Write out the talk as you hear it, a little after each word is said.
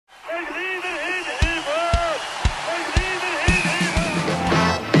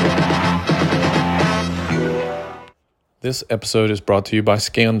This episode is brought to you by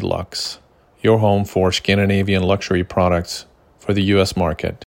Scandlux, your home for Scandinavian luxury products for the U.S.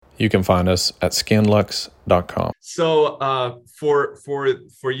 market. You can find us at scandlux.com. So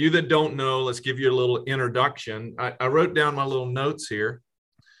for you that don't know, let's give you a little introduction. I wrote down my little notes here.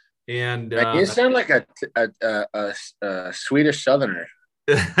 And you sound like a Swedish Southerner.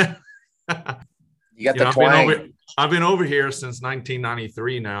 You got the twang. I've been over here since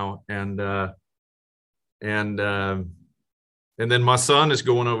 1993 now, and then my son is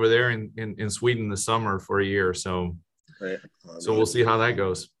going over there in Sweden this summer for a year. So, right. So we'll see how that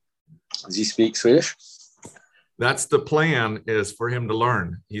goes. Does he speak Swedish? That's the plan, is for him to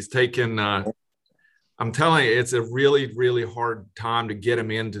learn. He's taken. I'm telling you, it's a really, really hard time to get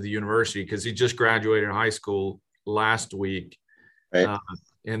him into the university because he just graduated high school last week. Right.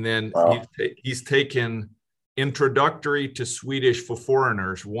 And then Wow. he's taken Introductory to Swedish for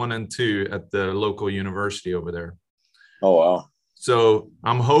Foreigners 1 and 2 at the local university over there. Oh, wow. So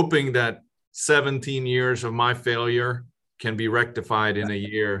I'm hoping that 17 years of my failure can be rectified in a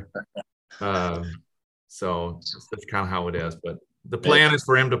year. So that's kind of how it is. But the plan is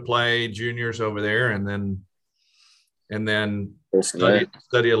for him to play juniors over there and then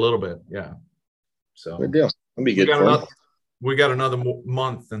study a little bit. Yeah. So good deal. That'd be good for him. We got another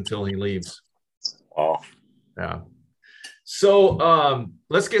month until he leaves. Wow. Yeah. So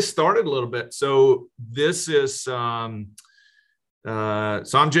let's get started a little bit. So this is so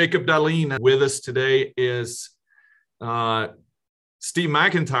I'm Jacob Dahlin. With us today is Steve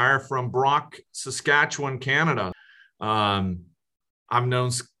MacIntyre from Brock, Saskatchewan, Canada. I've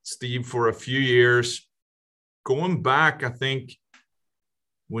known Steve for a few years. Going back, I think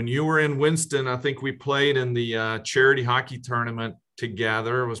when you were in Winston, I think we played in the charity hockey tournament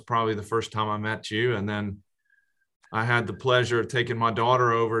together. It was probably the first time I met you. And then I had the pleasure of taking my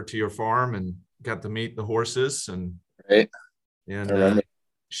daughter over to your farm and got to meet the horses. And right. And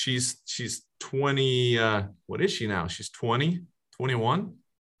she's 20. What is she now? She's 20, 21.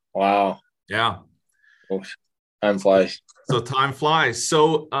 Wow. Yeah. Time flies. So time flies.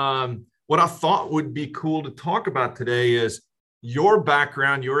 So what I thought would be cool to talk about today is your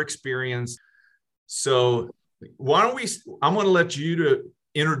background, your experience. So I'm going to let you to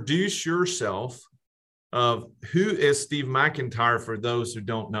introduce yourself of who is Steve MacIntyre for those who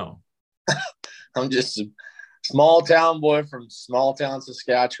don't know. I'm just a small town boy from small town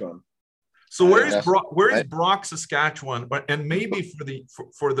Saskatchewan. So where is Brock, Saskatchewan? And maybe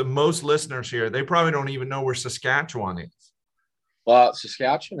for the most listeners here, they probably don't even know where Saskatchewan is. Well,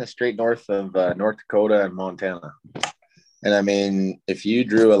 Saskatchewan is straight north of North Dakota and Montana. And I mean, if you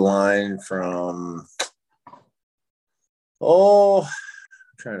drew a line from, I'm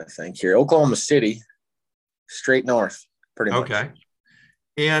trying to think here, Oklahoma City, straight north, pretty much. Okay.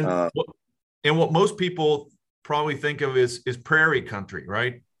 And what most people probably think of is prairie country,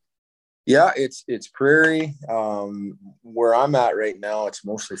 right? Yeah, it's prairie. Where I'm at right now, it's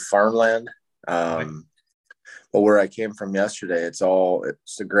mostly farmland. But where I came from yesterday, it's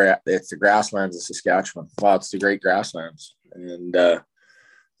the grasslands of Saskatchewan. Wow, it's the great grasslands, and there's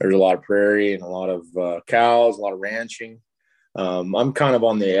a lot of prairie and a lot of cows, a lot of ranching. I'm kind of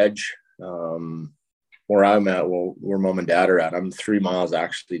on the edge where I'm at. Well, where mom and dad are at. I'm 3 miles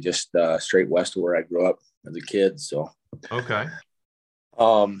actually, just straight west of where I grew up as a kid. So okay.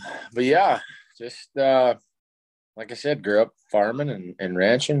 But yeah, just like I said, grew up farming and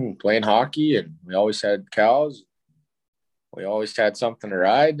ranching and playing hockey, and we always had cows. We always had something to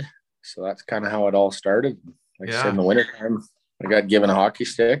ride. So that's kind of how it all started. Like I said, in the wintertime, I got given a hockey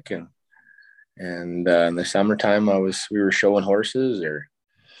stick, and in the summertime we were showing horses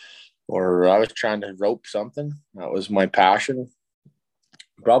or I was trying to rope something. That was my passion,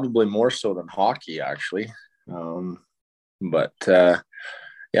 probably more so than hockey actually. But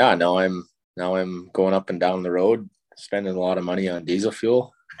now I'm going up and down the road, spending a lot of money on diesel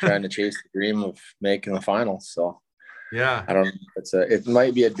fuel, trying to chase the dream of making the finals. So yeah, I don't know. It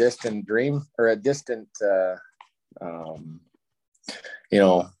might be a distant dream or a distant,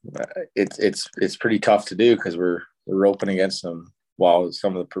 it's pretty tough to do because we're roping against some of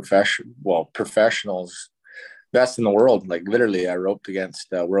the professionals, best in the world. Like literally, I roped against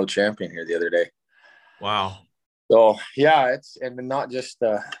a world champion here the other day. Wow. So yeah, and not just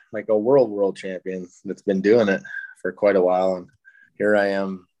like a world champion that's been doing it for quite a while. And here I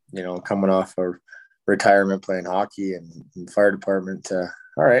am, coming off a retirement playing hockey and fire department.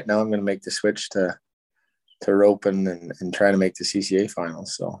 All right, now I'm going to make the switch to roping and trying to make the CCA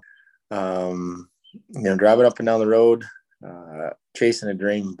finals. So, driving up and down the road, chasing a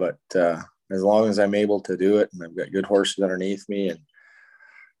dream, but as long as I'm able to do it and I've got good horses underneath me and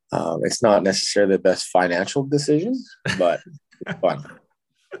It's not necessarily the best financial decision, but it's fun.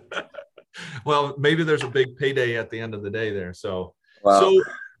 Well, maybe there's a big payday at the end of the day there. So, Wow.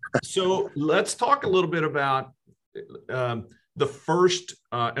 so let's talk a little bit about the first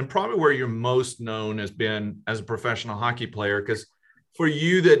and probably where you're most known has been as a professional hockey player. Because for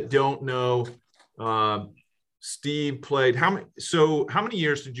you that don't know, Steve played how many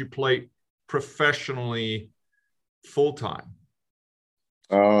years did you play professionally full time?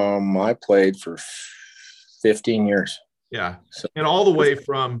 I played for 15 years. Yeah, so, and all the way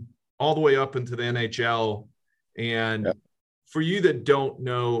up into the NHL. And yep. For you that don't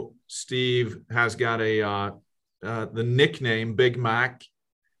know, Steve has got the nickname Big Mac,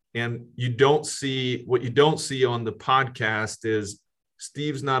 and you don't see on the podcast is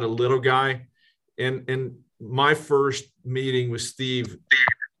Steve's not a little guy. And my first meeting with Steve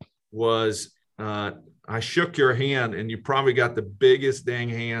was I shook your hand, and you probably got the biggest dang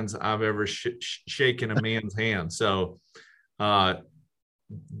hands I've ever shaken a man's hand. So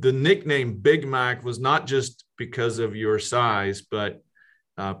the nickname Big Mac was not just because of your size, but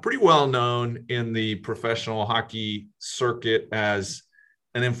pretty well known in the professional hockey circuit as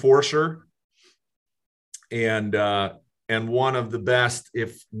an enforcer and one of the best,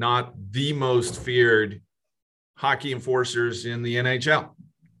 if not the most feared hockey enforcers in the NHL.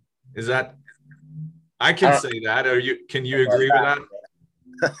 Is that, I can say that, or can you agree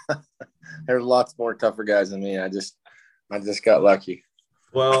with that? There's lots more tougher guys than me. I just got lucky.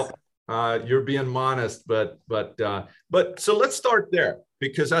 Well, you're being modest, but so let's start there,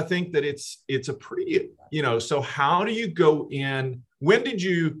 because I think that it's a pretty, so how do you go in?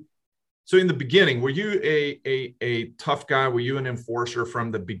 So in the beginning, were you a tough guy? Were you an enforcer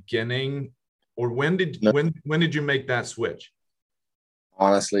from the beginning, or when did you make that switch?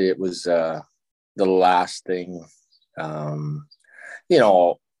 Honestly, it was the last thing. I'm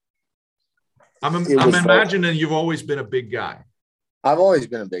imagining you've always been a big guy. I've always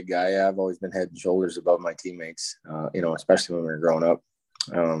been a big guy. Yeah, I've always been head and shoulders above my teammates, especially when we were growing up.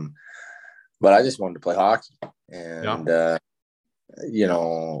 But I just wanted to play hockey. And, I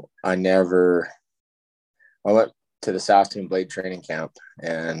went to the Saskatoon Blade training camp,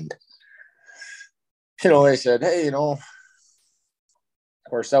 and, they said, hey, of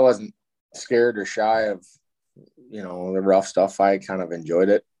course I wasn't scared or shy of, the rough stuff. I kind of enjoyed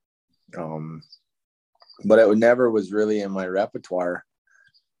it. But it never was really in my repertoire.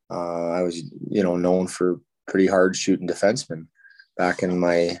 I was, known for pretty hard shooting defenseman back in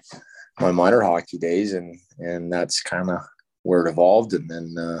my minor hockey days. And that's kind of where it evolved. And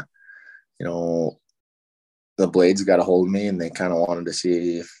then, the Blades got a hold of me, and they kind of wanted to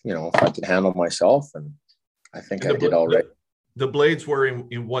see if I could handle myself. And I think I did all right. The Blades were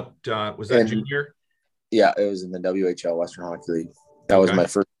in what, was that junior? Yeah, it was in the WHL, Western Hockey League. That was my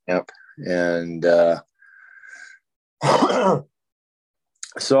first camp. And,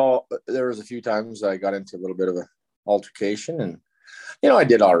 so there was a few times I got into a little bit of an altercation, and, I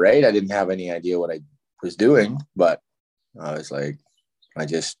did all right. I didn't have any idea what I was doing, but I was like,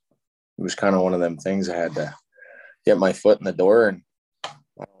 it was kind of one of them things. I had to get my foot in the door, and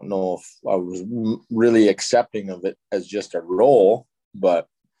I don't know if I was really accepting of it as just a role, but,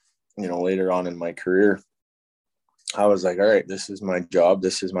 later on in my career, I was like, all right, this is my job.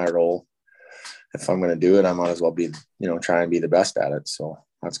 This is my role. If I'm going to do it, I might as well be, try and be the best at it. So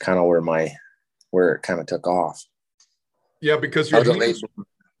that's kind of where it kind of took off. Yeah, because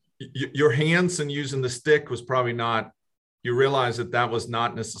your hands and using the stick was probably not, you realize that was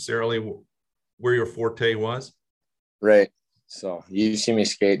not necessarily where your forte was. Right. So you see me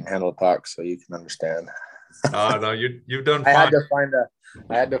skate and handle a puck, so you can understand. No, you've done I fine.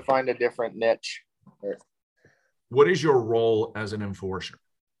 I had to find a different niche. What is your role as an enforcer?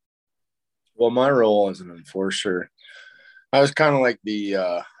 Well, my role as an enforcer, I was kind of like the,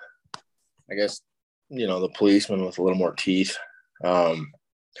 I guess, the policeman with a little more teeth. I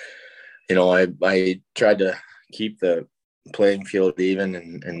tried to keep the playing field even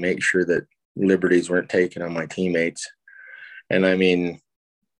and make sure that liberties weren't taken on my teammates. And I mean,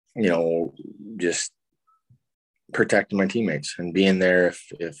 just protecting my teammates and being there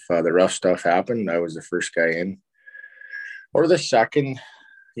if the rough stuff happened. I was the first guy in, or the second,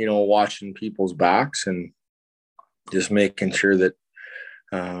 watching people's backs and just making sure that,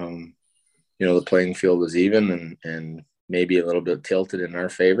 the playing field was even and maybe a little bit tilted in our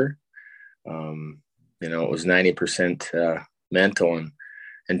favor. It was 90% mental and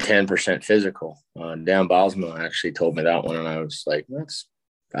 10% physical. Dan Balsma actually told me that one, and I was like,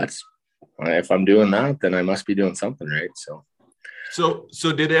 that's if I'm doing that, then I must be doing something right. So So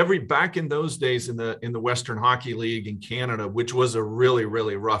did back in those days in the Western Hockey League in Canada, which was a really,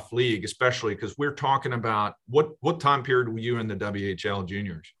 really rough league, especially because we're talking about what time period were you in the WHL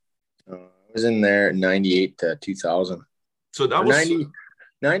juniors? I was in there 98 to 2000. So that was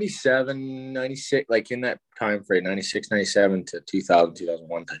 97, 96, like in that time frame, 96, 97 to 2000,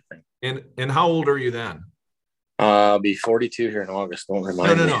 2001 type thing. And how old are you then? I'll be 42 here in August. Don't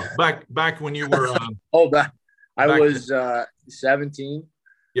remind me. No. Back when you were I was 17.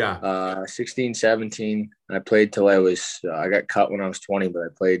 Yeah. 16, 17. I played till I was I got cut when I was 20, but I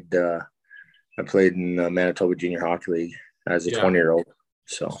played in the Manitoba Junior Hockey League as a 20-year-old.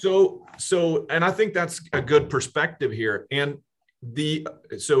 So and I think that's a good perspective here. And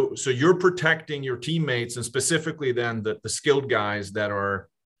so you're protecting your teammates, and specifically then the skilled guys that are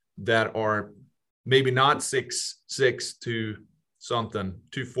maybe not 6'6" to something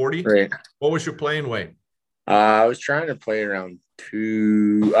 240. Right. What was your playing weight? I was trying to play around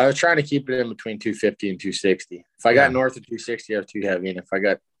I was trying to keep it in between 250 and 260. If I got north of 260, I was too heavy. And if I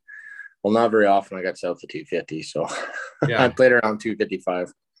got, not very often, I got south of 250. So I played around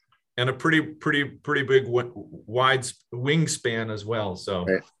 255. And a pretty big wide wingspan as well. So,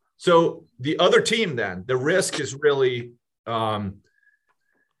 right. So the other team then, the risk is really the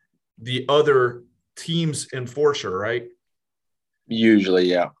other team's enforcer, right? Usually,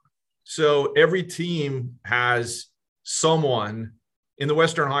 yeah. So every team has someone in the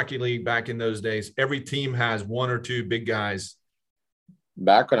Western Hockey League back in those days. Every team has one or two big guys.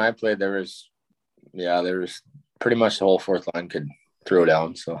 Back when I played, there was pretty much the whole fourth line could throw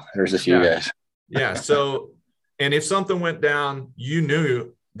down. So there's a few guys. Yeah. So, and if something went down, you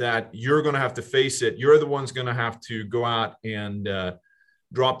knew that you're going to have to face it. You're the one's going to have to go out and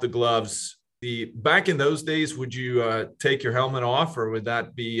drop the gloves. Back in those days, would you take your helmet off, or would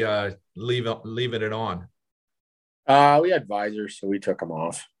that be leaving it on? We had visors, so we took them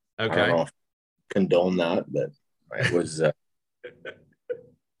off. Okay. I don't know if I condone that, but it was it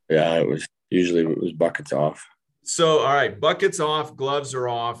was usually buckets off. So all right, buckets off, gloves are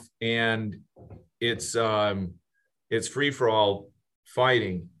off, and it's free for all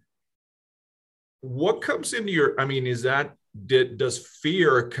fighting. What comes into your, does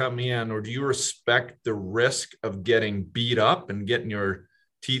fear come in, or do you respect the risk of getting beat up and getting your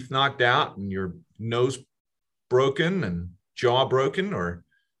teeth knocked out and your nose broken and jaw broken? Or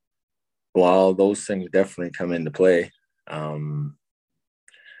well, those things definitely come into play.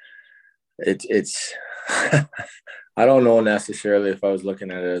 It's I don't know necessarily if I was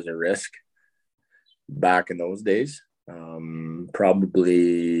looking at it as a risk back in those days.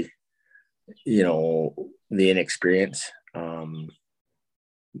 Probably, the inexperience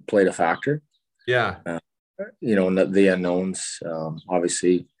played a factor. Yeah. The unknowns,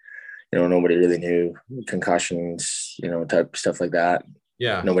 obviously, nobody really knew concussions, type stuff like that.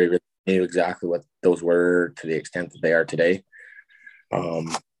 Yeah. Nobody really knew exactly what those were to the extent that they are today.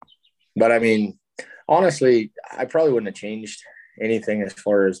 But honestly, I probably wouldn't have changed anything as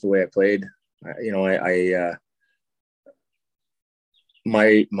far as the way I played.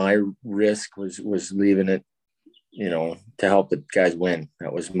 My risk was leaving it, to help the guys win.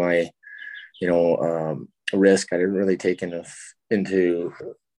 That was my, risk. I didn't really take into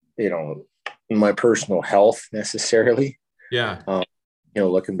my personal health necessarily. Yeah.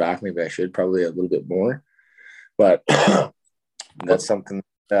 Looking back, maybe I should probably a little bit more, but that's something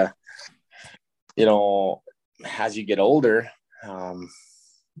that, as you get older,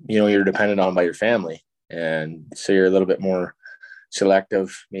 you're dependent on by your family. And so you're a little bit more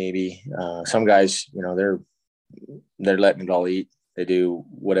selective, maybe. Some guys, they're letting it all eat. They do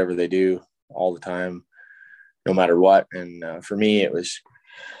whatever they do all the time, no matter what. And for me, it was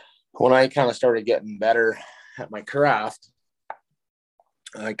when I kind of started getting better at my craft,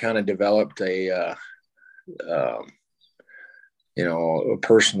 I kind of developed a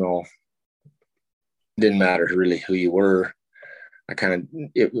personal, didn't matter really who you were.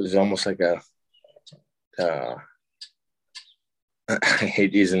 It was almost like I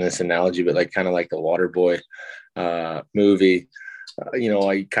hate using this analogy, but kind of like the Waterboy movie.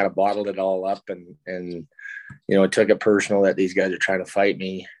 I kind of bottled it all up and took it personal that these guys are trying to fight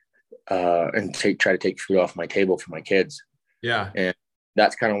me and try to take food off my table for my kids. Yeah. And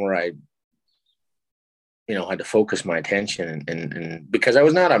that's kind of where I, had to focus my attention and because I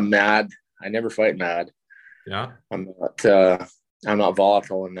was not I never fight mad. Yeah. I'm not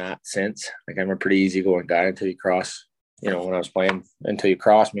volatile in that sense. I'm a pretty easygoing guy until you cross, when I was playing, until you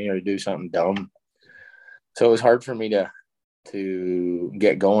cross me or you do something dumb. So it was hard for me to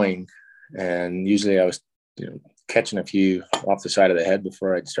get going. And usually I was, catching a few off the side of the head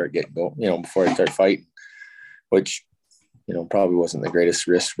before I'd start getting going, before I start fighting, which, probably wasn't the greatest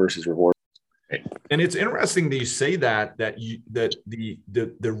risk versus reward. And it's interesting that you say that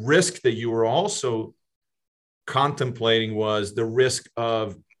the risk that you were also contemplating was the risk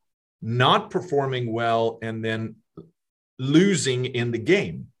of not performing well and then losing in the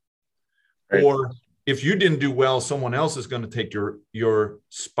game. Right. Or if you didn't do well, someone else is going to take your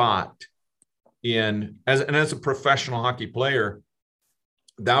spot as a professional hockey player.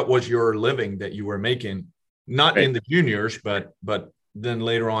 That was your living that you were making, not right. in the juniors, but then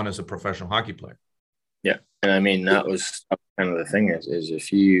later on as a professional hockey player. Yeah. And I mean, that was kind of the thing is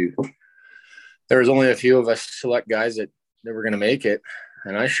there was only a few of us select guys that were going to make it.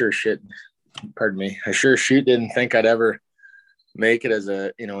 And I sure shit didn't think I'd ever make it as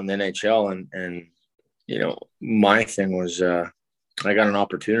in the NHL. And my thing was, I got an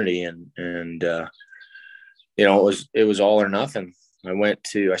opportunity and it was all or nothing. I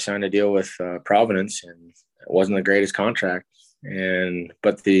signed a deal with Providence, and it wasn't the greatest contract. So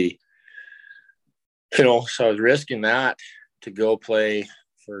I was risking that to go play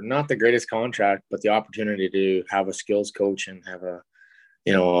for not the greatest contract, but the opportunity to have a skills coach and have a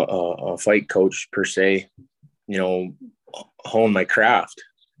fight coach per se, hone my craft.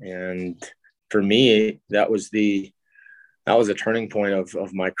 And for me, that was a turning point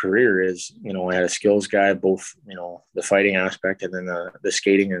of my career is, I had a skills guy, both, the fighting aspect and then the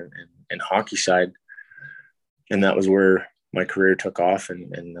skating and hockey side. And that was where my career took off.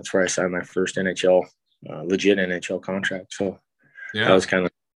 And that's where I signed my first legit NHL contract. So yeah, that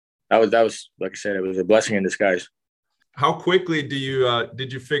was, like I said, it was a blessing in disguise. How quickly did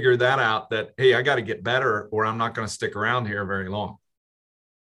you figure that out that, hey, I got to get better or I'm not going to stick around here very long?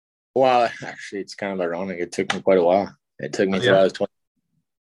 Well, actually, it's kind of ironic. It took me quite a while. It took me until I was 20.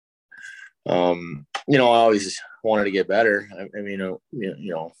 I always wanted to get better. I mean,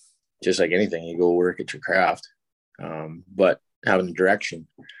 just like anything, you go work at your craft. But having the direction,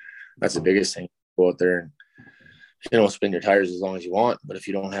 that's the biggest thing. Go out there and, spin your tires as long as you want. But if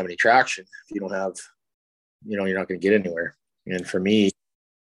you don't have any traction, if you don't have, you're not going to get anywhere. And for me,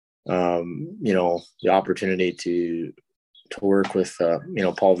 the opportunity to work with,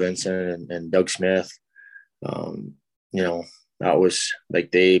 Paul Vincent and Doug Smith, that was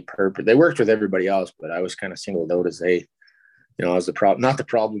like they worked with everybody else, but I was kind of singled out as I was not the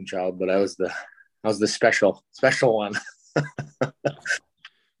problem child, but I was the special one.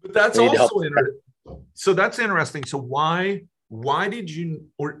 But that's also interesting. So that's interesting. So why did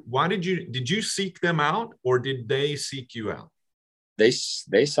you seek them out, or did they seek you out? They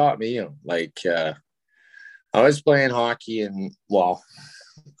sought me out. Like, I was playing hockey and, well,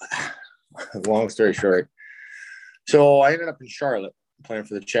 long story short. So I ended up in Charlotte playing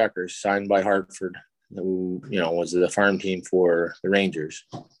for the Checkers, signed by Hartford, who, was the farm team for the Rangers.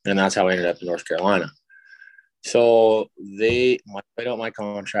 And that's how I ended up in North Carolina. So they played out my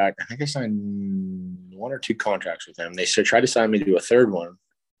contract. I think I signed 1 or 2 contracts with them. They tried to sign me to a third one.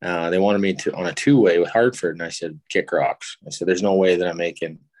 They wanted me on a 2-way with Hartford. And I said, kick rocks. I said, there's no way that I'm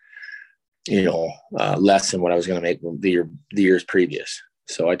making, less than what I was going to make the years previous.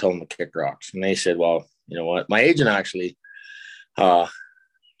 So I told them to kick rocks. And they said, well, you know what? My agent actually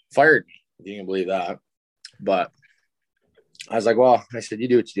fired me. If you can believe that. But I was like, well, I said, you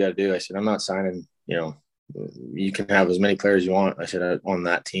do what you got to do. I said, I'm not signing, you can have as many players you want. I said, on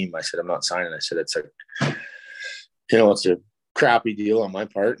that team, I said, I'm not signing. I said, it's a crappy deal on my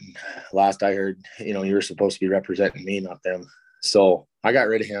part. And last I heard, you were supposed to be representing me, not them. So I got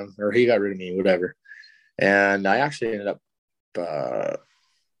rid of him, or he got rid of me, whatever. And I actually ended up,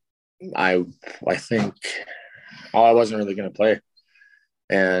 I think I wasn't really going to play.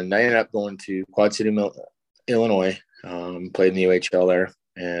 And I ended up going to Quad City, Illinois, played in the UHL there.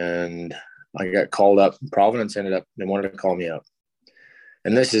 And I got called up. Providence they wanted to call me up.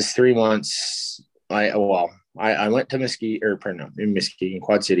 And this is 3 months. I went to Mesquite,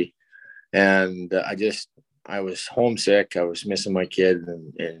 Quad City. And I was homesick. I was missing my kid.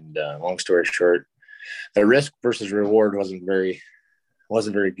 And long story short, the risk versus reward wasn't very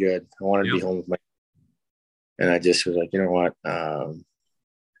good. I wanted to be home with my kid. And I just was like, you know what?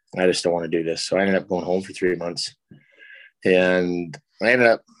 I just don't want to do this. So I ended up going home for 3 months. And I ended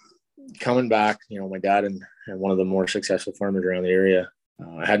up coming back, my dad and one of the more successful farmers around the area.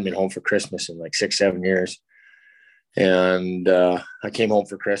 I hadn't been home for Christmas in like 6-7 years. And I came home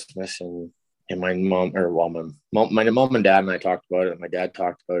for Christmas and my mom and dad and I talked about it. And my dad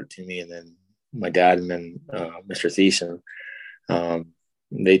talked about it to me. And then my dad and then Mr. Thiessen,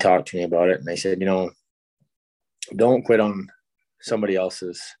 they talked to me about it. And they said, don't quit on somebody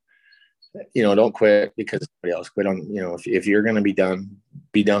else's, don't quit because somebody else quit on, if you're going to be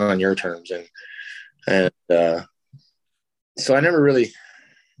done on your terms. And so I never really,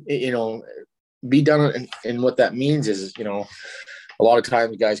 be done. And what that means is, a lot of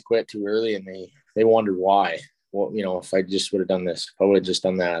times guys quit too early and they wonder why. Well, if I just would have done this, if I would have just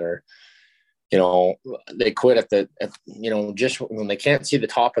done that, or, they quit just when they can't see the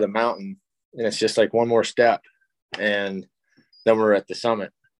top of the mountain and it's just like one more step and then we're at the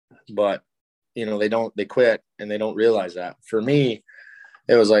summit. But, they quit and they don't realize that. For me,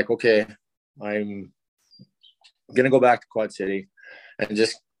 it was like, okay, I'm going to go back to Quad City and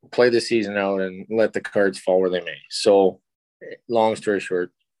just play the season out and let the cards fall where they may. So long story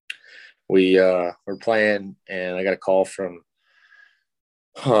short, we're playing and I got a call from,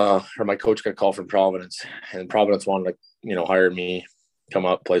 or my coach got a call from Providence, and Providence wanted to, hire me, come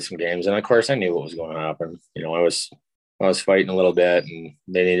up, play some games. And of course I knew what was going to happen. I was fighting a little bit and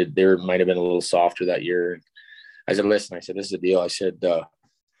they might've been a little softer that year. I said, listen, this is the deal. I said,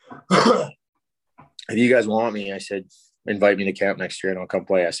 if you guys want me, I said, invite me to camp next year and I'll come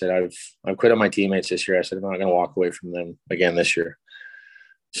play. I said, I've quit on my teammates this year. I said, I'm not going to walk away from them again this year.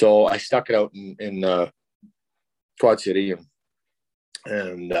 So I stuck it out in Quad City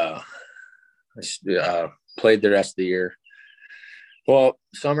and I played the rest of the year. Well,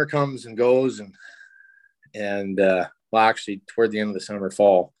 summer comes and goes and actually toward the end of the summer,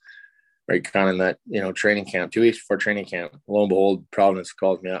 fall, right, kind of in that, training camp, 2 weeks before training camp, lo and behold, Providence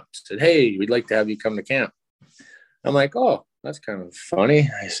called me up, said, hey, we'd like to have you come to camp. I'm like, oh, that's kind of funny.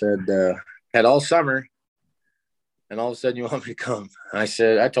 I said, had all summer and all of a sudden you want me to come. I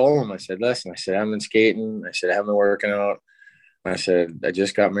told him, I said, listen, I said, I haven't been skating. I said, I haven't been working out. I said, I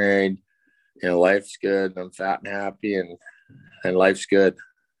just got married. Life's good. I'm fat and happy and life's good.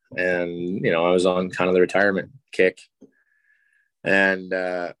 And, I was on kind of the retirement kick. And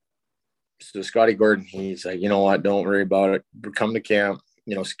so Scotty Gordon, he's like, you know what, don't worry about it. Come to camp,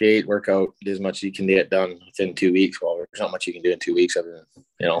 skate, work out, do as much as you can get done within 2 weeks. Well, there's not much you can do in 2 weeks other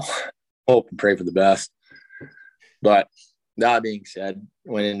than, hope and pray for the best. But that being said,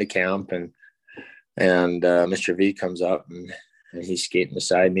 went into camp and Mr. V comes up and he's skating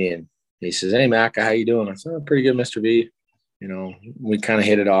beside me and he says, hey, Mac, how you doing? I said, oh, pretty good, Mr. V. We kind of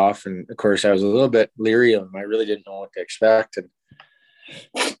hit it off. And of course I was a little bit leery of him. I really didn't know what to expect.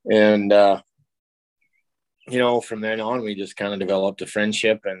 And from then on, we just kind of developed a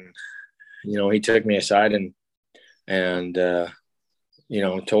friendship and, he took me aside and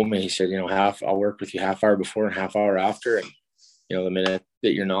told me, he said, I'll work with you half hour before and half hour after. And, the minute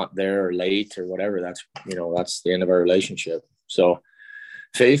that you're not there or late or whatever, that's the end of our relationship. So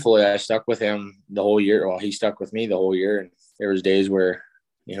faithfully, I stuck with him the whole year. Well, he stuck with me the whole year. And there was days where,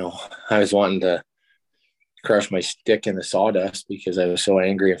 I was wanting to crush my stick in the sawdust because I was so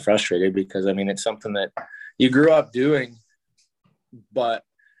angry and frustrated because, it's something that you grew up doing, but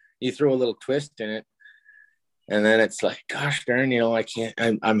you throw a little twist in it. And then it's like, gosh darn, I can't,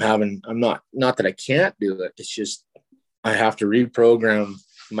 I'm not that I can't do it. It's just, I have to reprogram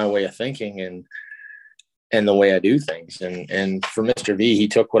my way of thinking and the way I do things. And for Mr. V, he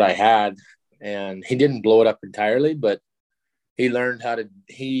took what I had and he didn't blow it up entirely, but he learned how to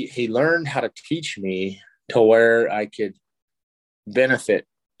teach me to where I could benefit,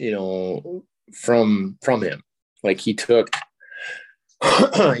 from him. Like he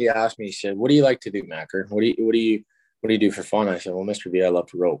asked me, he said, what do you like to do, Macker? What do you do for fun? I said, well, Mr. V, I love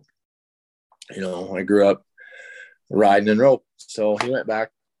to rope. I grew up riding and rope. So he went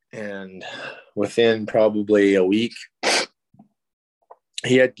back and within probably a week,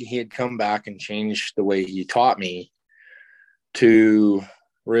 he had come back and changed the way he taught me to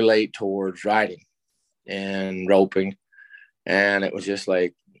relate towards riding and roping. And it was just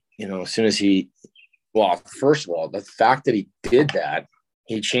like, as soon as first of all, the fact that he did that,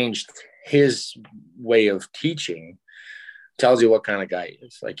 he changed his way of teaching, tells you what kind of guy he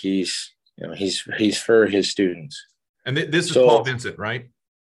is. Like he's for his students. And this is Paul Vincent, right?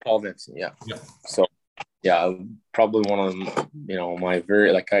 Paul Vincent. Yeah. Yeah. So yeah, probably one of them, my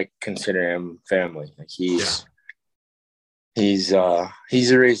I consider him family. Like he's the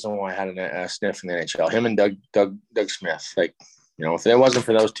reason why I had a sniff in the NHL. Him and Doug Smith. Like, if it wasn't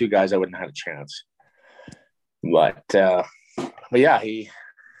for those two guys, I wouldn't have had a chance. But yeah, he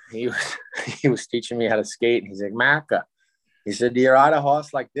was teaching me how to skate, and he's like, Macca. He said, do you ride a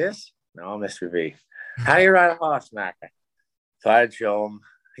horse like this? No, Mr. V. How do you ride a horse, Macca? So I'd show him.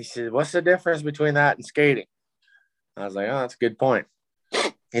 He said, what's the difference between that and skating? I was like, oh, that's a good point.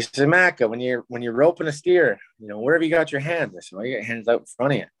 He said, Macca, when you're roping a steer, where have you got your hands? I said, well, you got your hands out in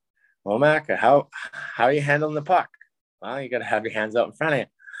front of you. Well, Macca, how are you handling the puck? Well, you got to have your hands out in front of you.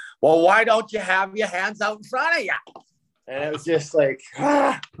 Well, why don't you have your hands out in front of you? And it was just like,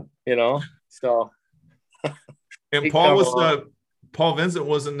 so And Paul Vincent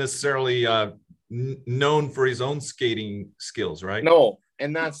wasn't necessarily known for his own skating skills, right? No,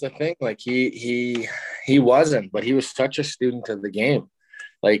 and that's the thing. Like he wasn't, but he was such a student of the game.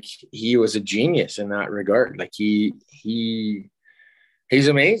 Like he was a genius in that regard. Like he's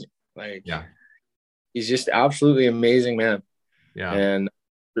amazing. Like yeah, he's just absolutely amazing, man. Yeah. And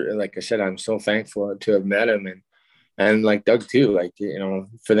like I said, I'm so thankful to have met him, and like Doug too. Like, you know,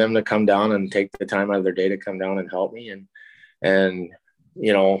 for them to come down and take the time out of their day to come down and help me, and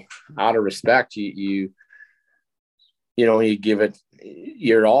you know, out of respect, you know, you give it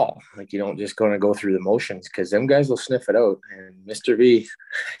your all. Like, you don't just going to go through the motions, because them guys will sniff it out. And Mr. V,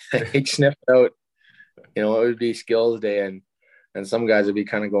 he'd sniff it out. You know, it would be skills day, and some guys would be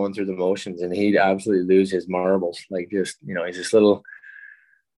kind of going through the motions, and he'd absolutely lose his marbles. Like, just, you know, he's this little,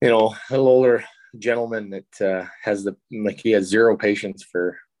 you know, a little older gentleman that has he has zero patience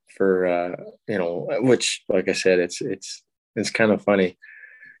for you know, which, like I said, it's kind of funny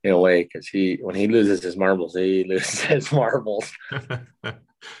in a way, because when he loses his marbles, he loses his marbles.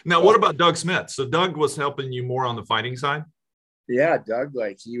 Now, what about Doug Smith? So Doug was helping you more on the fighting side? Yeah, Doug,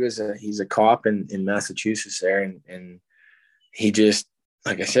 like he's a cop in Massachusetts there, and he just,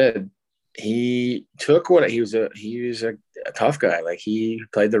 like I said, he took he was a tough guy. Like, he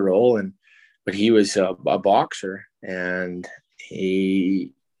played the role, but he was a boxer, and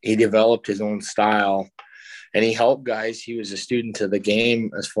he developed his own style, and he helped guys. He was a student of the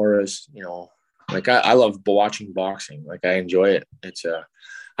game, as far as, you know, like I love watching boxing. Like, I enjoy it.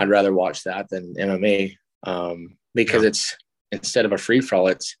 I'd rather watch that than MMA, because it's, instead of a free for all,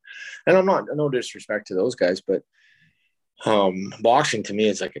 it's, and I'm not, no disrespect to those guys, but boxing to me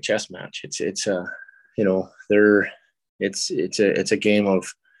is like a chess match. It's a, you know, it's a game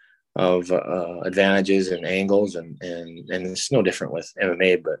of advantages and angles, and it's no different with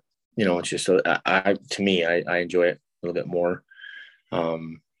MMA, but, you know, it's just, to me, I enjoy it a little bit more.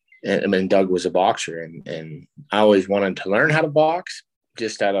 And Doug was a boxer, and I always wanted to learn how to box,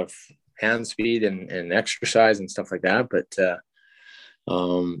 just out of hand speed and exercise and stuff like that. But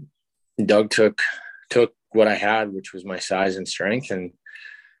Doug took what I had, which was my size and strength, and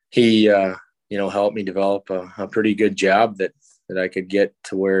he you know, helped me develop a pretty good jab that I could get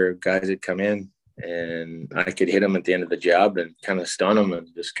to where guys would come in, and I could hit them at the end of the jab and kind of stun them, and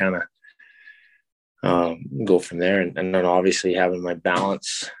just kind of go from there. And then obviously having my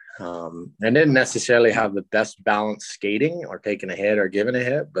balance. I didn't necessarily have the best balance skating or taking a hit or giving a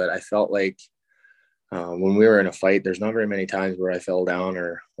hit, but I felt like when we were in a fight, there's not very many times where I fell down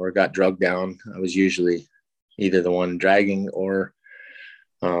or got drugged down. I was usually either the one dragging, or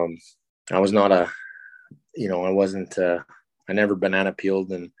I was not you know, I wasn't, I never banana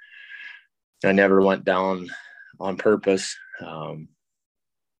peeled, and I never went down on purpose. You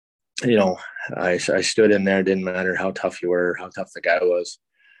know, I stood in there. Didn't matter how tough you were, how tough the guy was.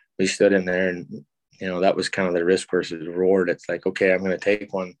 We stood in there, and, you know, that was kind of the risk versus reward. It's like, okay, I'm going to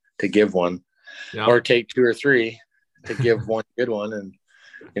take one to give one, or take two or three to give one good one. And,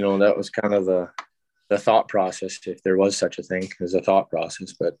 you know, that was kind of the thought process, if there was such a thing as a thought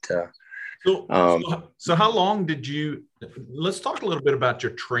process. But so how long did you, let's talk a little bit about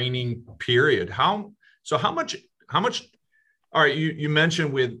your training period. How much, all right, you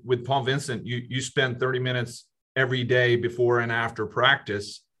mentioned with Paul Vincent, you spend 30 minutes every day before and after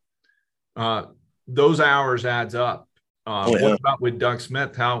practice. Those hours adds up. What about with Doug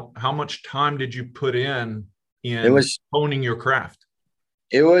Smith? How much time did you put in honing your craft?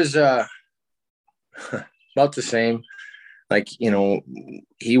 It was about the same. Like, you know,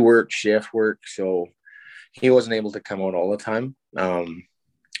 he worked shift work, so he wasn't able to come out all the time.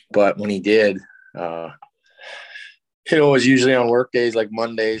 But when he did, you know, it was usually on work days, like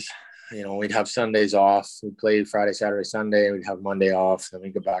Mondays. You know, we'd have Sundays off. We'd play Friday, Saturday, Sunday. We'd have Monday off. Then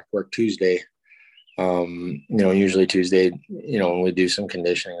we'd go back to work Tuesday. You know, usually Tuesday, you know, we'd do some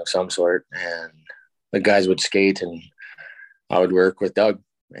conditioning of some sort, and the guys would skate, and I would work with Doug.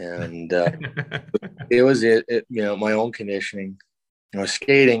 And it was you know, my own conditioning. I was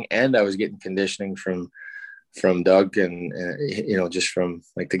skating, and I was getting conditioning from Doug, and you know, just from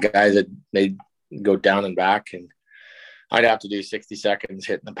like the guys that they'd go down and back, and I'd have to do 60 seconds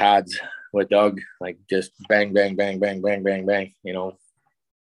hitting the pads with Doug, like just bang, bang, bang, bang, bang, bang, bang, you know.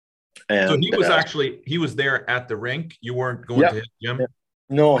 And so he was there at the rink. You weren't going to his gym? Yeah.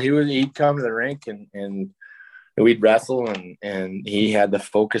 No, he'd come to the rink, and we'd wrestle, and he had the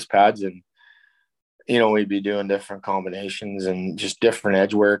focus pads, and, you know, we'd be doing different combinations and just different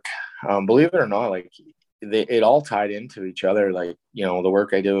edge work. Believe it or not, like it all tied into each other. Like, you know, the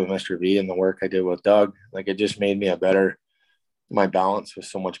work I did with Mr. V and the work I did with Doug, like, it just made me my balance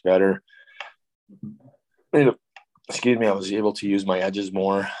was so much better. I was able to use my edges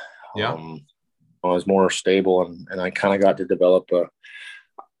more. Yeah. I was more stable, and I kind of got to develop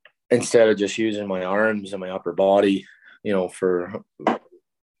instead of just using my arms and my upper body, for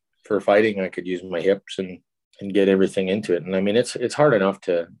fighting, I could use my hips and get everything into it. And I mean, it's hard enough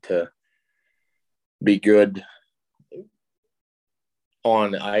to be good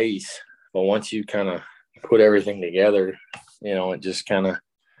on ice, but once you kind of put everything together, it just kind of,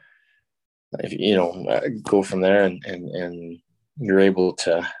 go from there, and you're able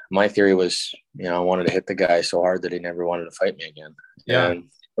to. My theory was, I wanted to hit the guy so hard that he never wanted to fight me again. Yeah. And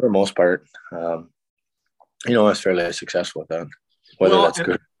for the most part, I was fairly successful with that. Whether that's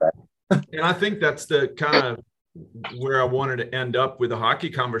good or bad. And I think that's the kind of where I wanted to end up with the hockey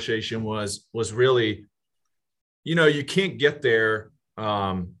conversation was really, you can't get there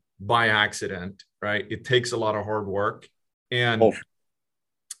by accident, right? It takes a lot of hard work, and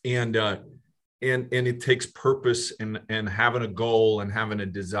it takes purpose and having a goal and having a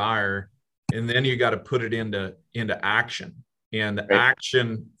desire, and then you got to put it into action. And the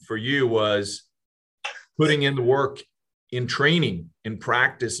action for you was putting in the work in training, in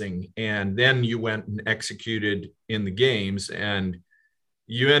practicing, and then you went and executed in the games, and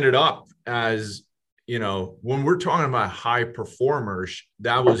you ended up as, when we're talking about high performers,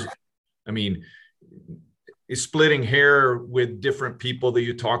 that was, I mean, splitting hair with different people that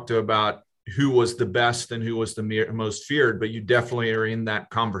you talked to about who was the best and who was the most feared, but you definitely are in that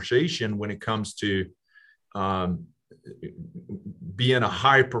conversation when it comes to being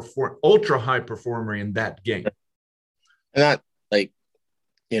a ultra high performer in that game. And that, I've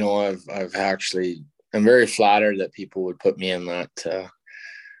actually, I'm very flattered that people would put me in that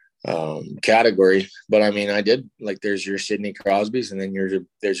category. But I mean, I did, there's your Sidney Crosbys, and then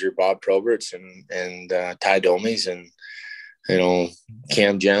there's your Bob Proberts and Ty Domies, and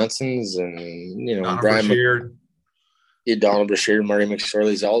Cam Johnsons, and Brian Bashir. Donald Bashir, Murray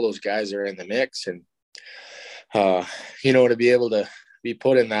McSorley's, all those guys are in the mix. And to be able to be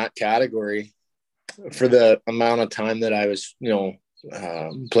put in that category for the amount of time that I was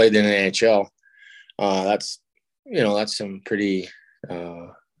played in the NHL, that's some pretty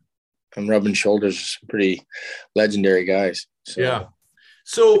I'm rubbing shoulders with some pretty legendary guys. So. Yeah.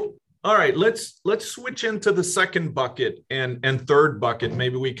 So all right, let's switch into the second bucket and third bucket.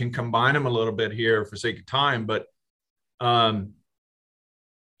 Maybe we can combine them a little bit here for sake of time. But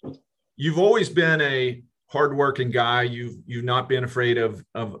you've always been a hardworking guy. You've not been afraid of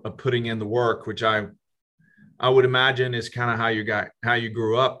putting in the work, which I would imagine is kind of how you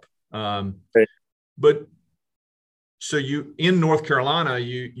grew up. Right. But so you, in North Carolina,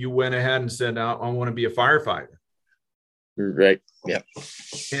 you went ahead and said, I want to be a firefighter. Right. Yeah.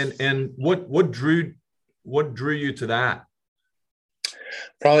 And what drew you to that?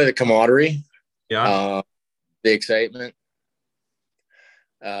 Probably the camaraderie. Yeah. The excitement.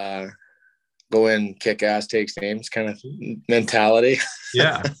 Go in, kick ass, takes names kind of mentality.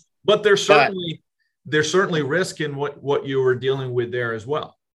 Yeah. But there's certainly risk in what you were dealing with there as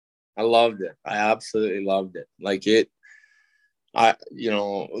well. I loved it. I absolutely loved it.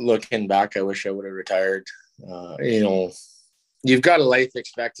 Looking back, I wish I would have retired. You've got a life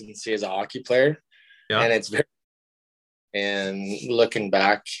expectancy as a hockey player, and and looking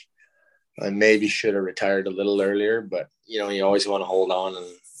back, I maybe should have retired a little earlier, but you always want to hold on and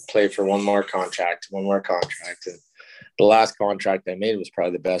play for one more contract. And the last contract I made was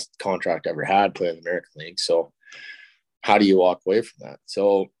probably the best contract I ever had playing in the American League. So how do you walk away from that?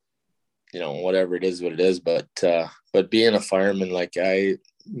 So, whatever it is, what it is, but being a fireman, I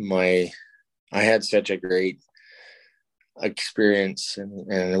had such a great experience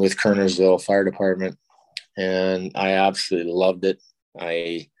and with Kernersville Fire Department, and I absolutely loved it.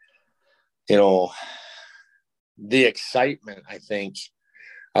 The excitement, I think,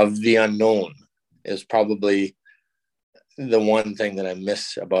 of the unknown is probably the one thing that I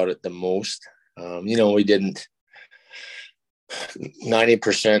miss about it the most. We didn't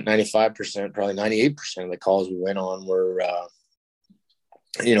 90%, 95%, probably 98% of the calls we went on were,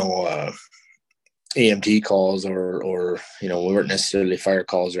 EMT calls or we weren't necessarily fire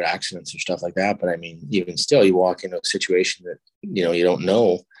calls or accidents or stuff like that. But I mean, even still, you walk into a situation that, you don't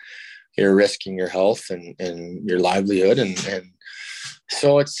know, you're risking your health and your livelihood. And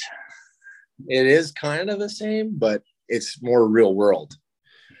so it is kind of the same, but it's more real world.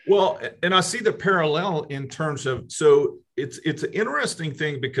 Well, and I see the parallel in terms of, so it's an interesting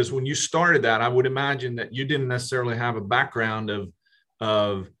thing because when you started that, I would imagine that you didn't necessarily have a background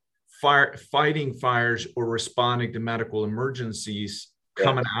of fighting fires or responding to medical emergencies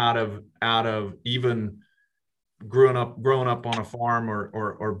coming out of even growing up on a farm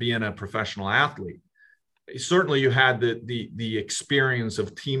or being a professional athlete. certainly you had the experience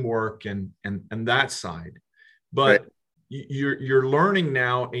of teamwork and that side, but Right. you're learning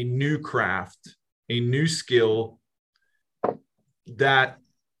now a new craft, a new skill that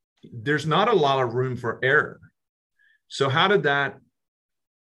there's not a lot of room for error. So how did that,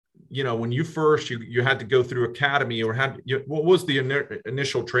 when you first, you had to go through academy, or what was the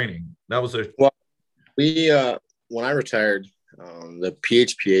initial training? That was Well, we, when I retired, the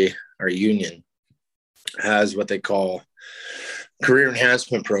PHPA, our union, has what they call career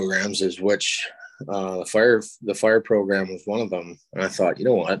enhancement programs, is which the fire program was one of them. And I thought,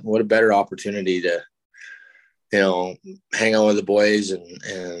 what a better opportunity to, hang out with the boys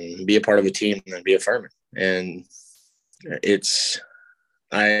and be a part of a team and be a fireman. And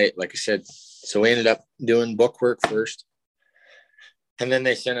like I said, so we ended up doing book work first. And then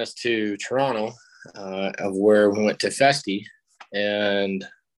they sent us to Toronto, of where we went to Festi. And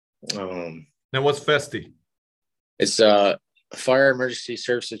now what's Festi? It's a Fire Emergency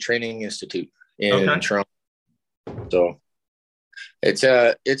Services Training Institute in Toronto. So it's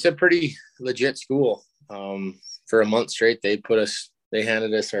a pretty legit school. For a month straight, they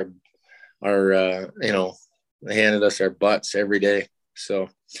handed us our butts every day. So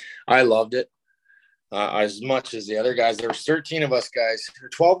I loved it as much as the other guys. There was 13 of us guys,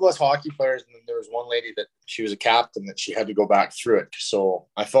 12 of us hockey players, and then there was one lady that she was a captain that she had to go back through it. So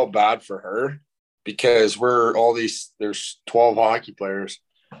I felt bad for her, because there's 12 hockey players,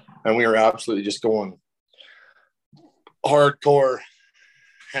 and we were absolutely just going hardcore.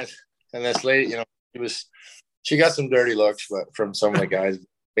 And this lady, she got some dirty looks from some of the guys.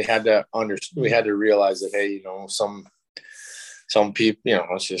 We had to realize that, hey, some people,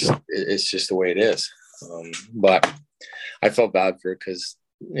 it's just the way it is. But I felt bad for her, because,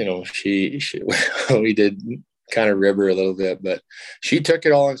 we did kind of rib her a little bit, but she took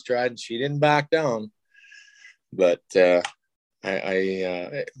it all in stride and she didn't back down. But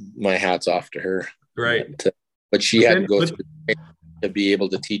my hat's off to her. Right. But she had to go through to be able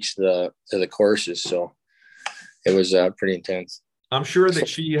to teach the courses. So it was pretty intense. I'm sure that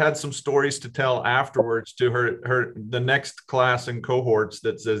she had some stories to tell afterwards to the next class and cohorts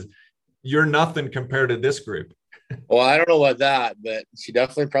that says, you're nothing compared to this group. Well, I don't know about that, but she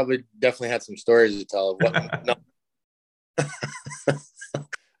definitely had some stories to tell.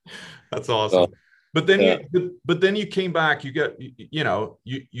 That's awesome. So, but then you came back. You got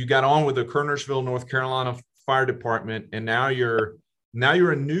you got on with the Kernersville, North Carolina Fire Department, and now you're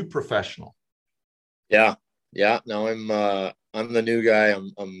a new professional. Yeah. Now I'm the new guy.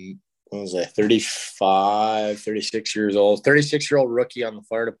 I'm what was I, 35, 36 years old, 36-year-old rookie on the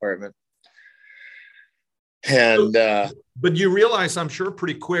fire department. And but you realize, I'm sure,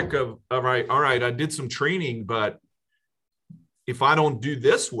 pretty quick of all right, I did some training, but if I don't do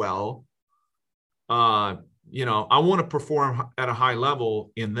this well, I want to perform at a high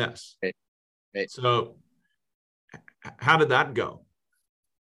level in this. Right. So how did that go?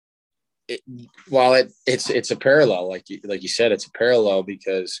 It's a parallel, like you said, it's a parallel,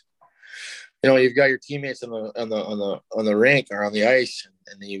 because you've got your teammates on the rink or on the ice,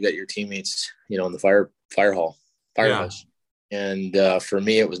 and then you've got your teammates in the fire hall. And for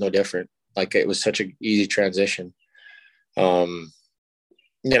me, it was no different. Like, it was such an easy transition. There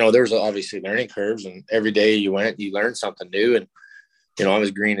was obviously learning curves, and every day you learned something new. And I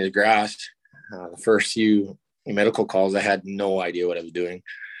was green as grass. The first few medical calls, I had no idea what I was doing.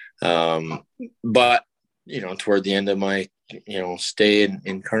 But toward the end of my stay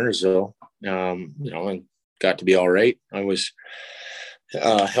in Kernersville, I got to be all right. I was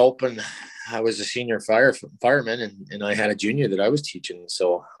helping. I was a senior fireman, and I had a junior that I was teaching.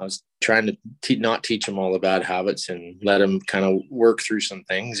 So I was trying to not teach them all the bad habits, and let them kind of work through some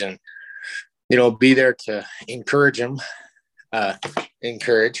things, and be there to encourage them.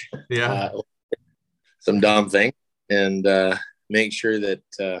 Some dumb thing, and make sure that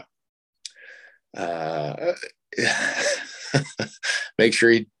make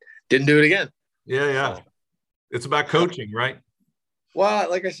sure he didn't do it again. Yeah. It's about coaching, right? Well,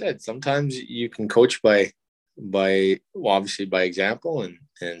 like I said, sometimes you can coach by obviously by example,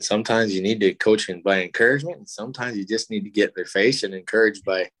 and sometimes you need to coach by encouragement, and sometimes you just need to get their face and encourage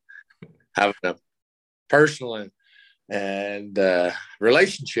by having a personal and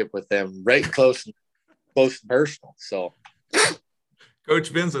relationship with them, right close and personal. So, Coach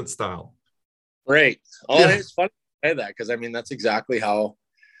Vincent style. Right. It's funny to say that, because that's exactly how.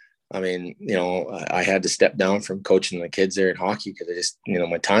 I had to step down from coaching the kids there in hockey, because I just,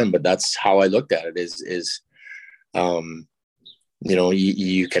 my time, but that's how I looked at it is,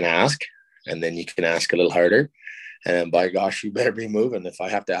 you can ask, and then you can ask a little harder, and by gosh, you better be moving if I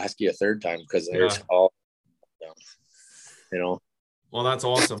have to ask you a third time, because there's down, you know. Well, that's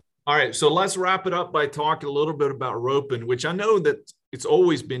awesome. All right. So let's wrap it up by talking a little bit about roping, which I know that it's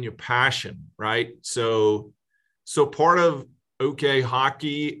always been your passion, right? So part of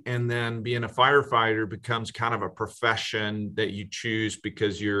hockey and then being a firefighter becomes kind of a profession that you choose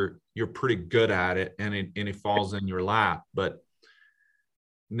because you're pretty good at it, and it falls in your lap. But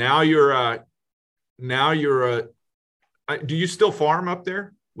now do you still farm up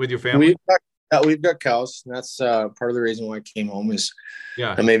there with your family? We've got cows. And that's part of the reason why I came home is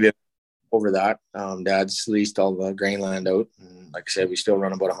Yeah. maybe over that. Dad's leased all the grain land out. And like I said, we still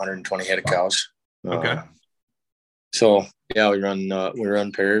run about 120 head of cows. Okay. So yeah, we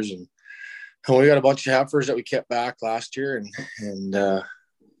run pairs, and we got a bunch of heifers that we kept back last year. And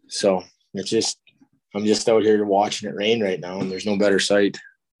so it's just, I'm just out here watching it rain right now, and there's no better sight.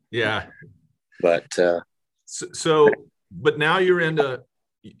 Yeah. But, but now you're into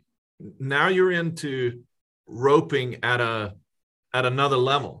roping at another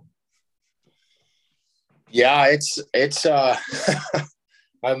level. Yeah, it's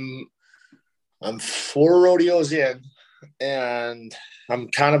I'm 4 rodeos in, and I'm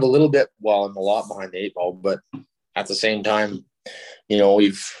kind of a little bit, I'm a lot behind the 8 ball, but at the same time, you know,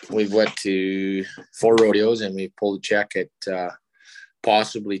 we've went to 4 rodeos and we've pulled a check at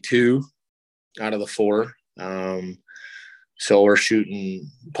possibly 2 out of the 4. So we're shooting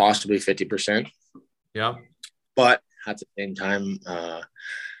possibly 50%. Yeah. But at the same time,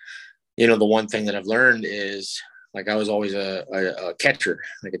 you know, the one thing that I've learned is, like, I was always a catcher,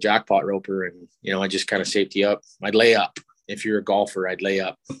 like a jackpot roper. And, you know, I just kind of safety up. I'd lay up. If you're a golfer, I'd lay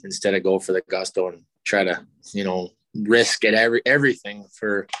up instead of go for the gusto and try to, you know, risk it everything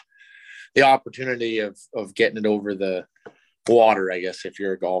for the opportunity of getting it over the water, I guess, if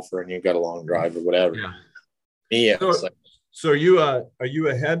you're a golfer and you've got a long drive or whatever. Yeah. So are you a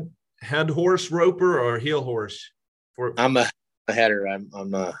head horse roper or a heel horse? I'm a header. I'm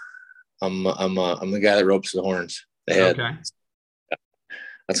the guy that ropes the horns. The head. Okay.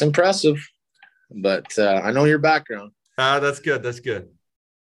 That's impressive, but I know your background. That's good. That's good.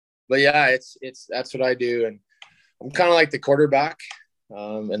 But yeah, that's what I do, and I'm kind of like the quarterback,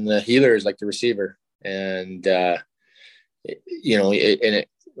 and the healer is like the receiver. And you know,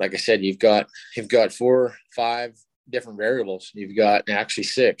 like I said, you've got 4, 5 different variables. You've got actually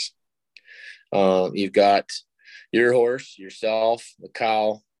 6. You've got your horse, yourself, the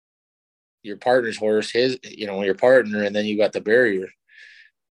cow, your partner's horse, your partner, and then you got the barrier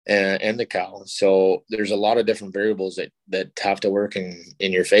and the cow. So there's a lot of different variables that have to work in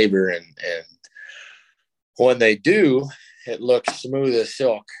your favor. And when they do, it looks smooth as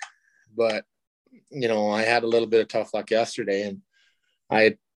silk. But, you know, I had a little bit of tough luck yesterday, and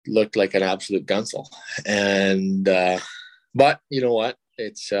I looked like an absolute gunsel. And, but you know what?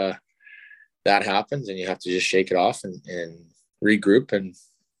 It's, that happens, and you have to just shake it off and regroup and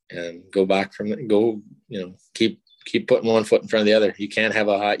go back from it. You know, keep putting one foot in front of the other. You can't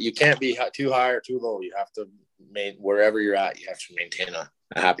be too high or too low. You have to wherever you're at, you have to maintain a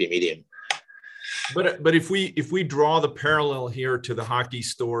happy medium. But if we draw the parallel here to the hockey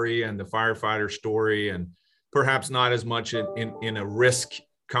story and the firefighter story, and perhaps not as much in a risk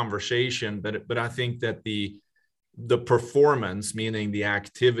conversation, but I think that the performance, meaning the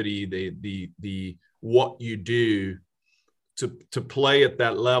activity, the what you do to play at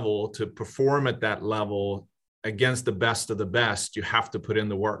that level, to perform at that level against the best of the best, you have to put in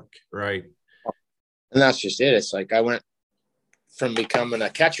the work, right? And that's just it. It's like I went from becoming a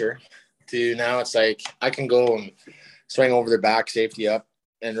catcher to now it's like I can go and swing over their back, safety up,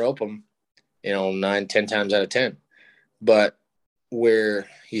 and rope them, you know, 9, 10 times out of 10. But where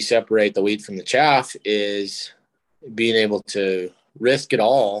you separate the wheat from the chaff is being able to risk it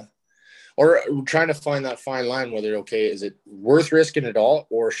all, or trying to find that fine line, whether, okay, is it worth risking it all,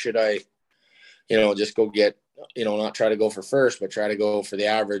 or should I, you know, just go get, you know, not try to go for first, but try to go for the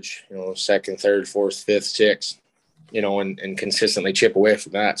average, you know, second, third, fourth, fifth, sixth, you know, and consistently chip away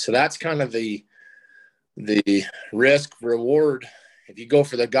from that. So that's kind of the risk reward. If you go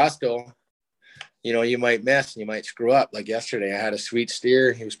for the gusto, you know, you might miss and you might screw up. Like yesterday, I had a sweet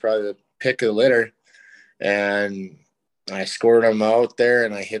steer. He was probably the pick of the litter, and I scored him out there,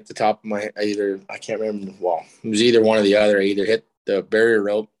 and I hit the top of I can't remember. Well, it was either one or the other. I either hit the barrier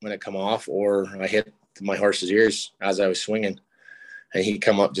rope when it come off, or I hit my horse's ears as I was swinging, and he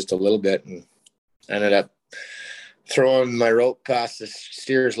come up just a little bit, and ended up throwing my rope past the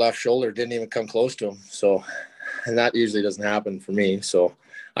steer's left shoulder. Didn't even come close to him. So, and that usually doesn't happen for me. So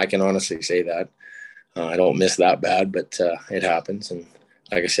I can honestly say that I don't miss that bad, but it happens. And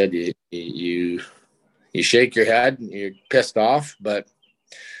like I said, you shake your head and you're pissed off, but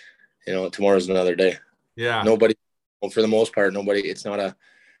you know, tomorrow's another day. Yeah. Nobody, well, for the most part, nobody, it's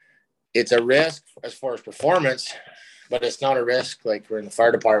a risk as far as performance, but it's not a risk like we're in the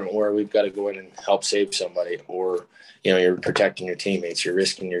fire department where we've got to go in and help save somebody, or, you're protecting your teammates. You're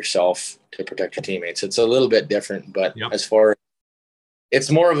risking yourself to protect your teammates. It's a little bit different, but as far,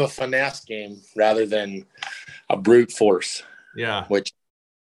 it's more of a finesse game rather than a brute force. Yeah. Which,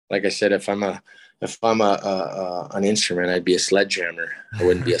 like I said, if I'm an instrument, I'd be a sledgehammer. I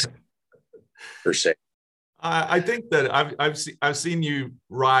wouldn't be a per se. I think that I've seen you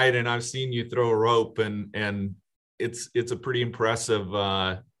ride and I've seen you throw a rope, and it's a pretty impressive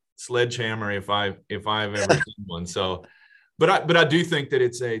sledgehammer if I've ever seen one. So, but I do think that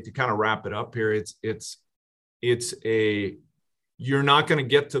to kind of wrap it up here, you're not going to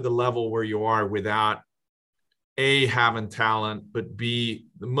get to the level where you are without A, having talent, but B,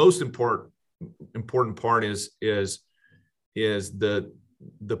 the most important part is the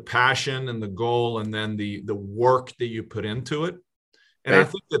passion and the goal, and then the work that you put into it. And I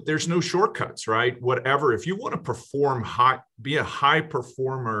think that there's no shortcuts, right? Whatever, if you want to perform be a high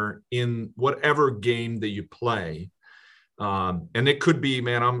performer in whatever game that you play. And it could be,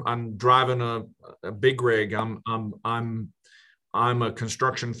 man, I'm driving a big rig. I'm a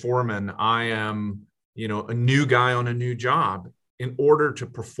construction foreman. I am, a new guy on a new job. In order to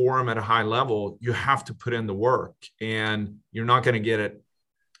perform at a high level, you have to put in the work, and you're not going to get it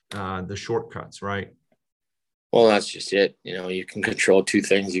the shortcuts, right? Well, that's just it. You can control two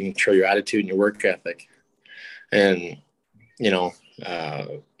things. You can control your attitude and your work ethic. And,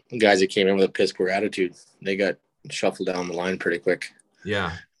 guys that came in with a piss poor attitude, they got shuffled down the line pretty quick.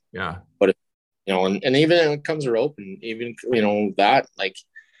 Yeah. Yeah. But, and even when it comes to rope, and even, that, like,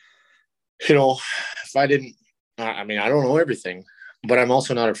 if I didn't, I don't know everything, but I'm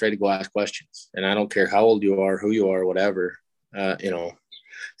also not afraid to go ask questions. And I don't care how old you are, who you are, whatever,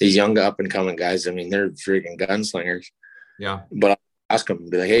 these young up and coming guys, they're freaking gunslingers. Yeah. But I ask them,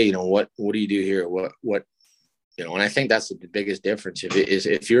 be like, hey, what do you do here? What, and I think that's the biggest difference.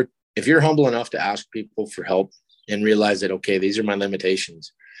 If you're humble enough to ask people for help and realize that, okay, these are my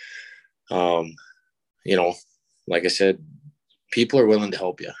limitations. Like I said, people are willing to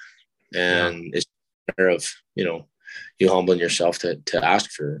help you, and it's a matter of, you humbling yourself to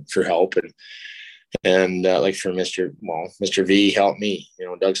ask for help. And like for Mr. V helped me,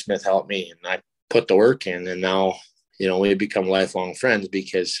 Doug Smith helped me, and I put the work in, and now, we become lifelong friends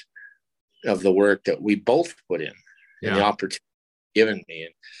because of the work that we both put in and the opportunity given me.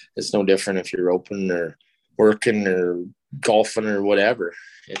 And it's no different if you're open or working or golfing or whatever.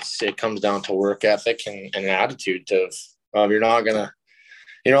 It comes down to work ethic and an attitude of you're not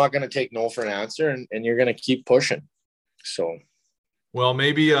gonna take no for an answer, and you're gonna keep pushing. So. Well,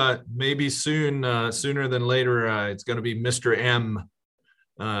 maybe sooner than later, it's going to be Mr. M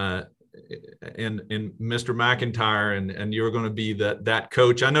and Mr. MacIntyre, and you're going to be that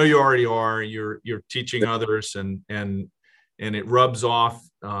coach. I know you already are. You're teaching others, and it rubs off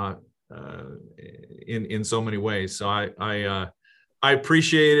in so many ways. So I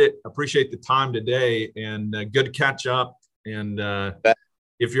appreciate it. Appreciate the time today, and good to catch up. And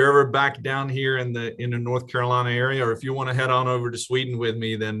if you're ever back down here in the North Carolina area, or if you want to head on over to Sweden with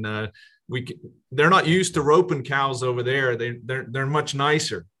me, then they're not used to roping cows over there. They're much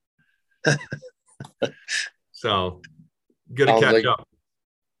nicer. So good to catch up.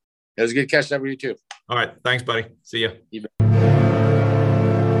 It was good catching up with you too. All right. Thanks, buddy. See ya.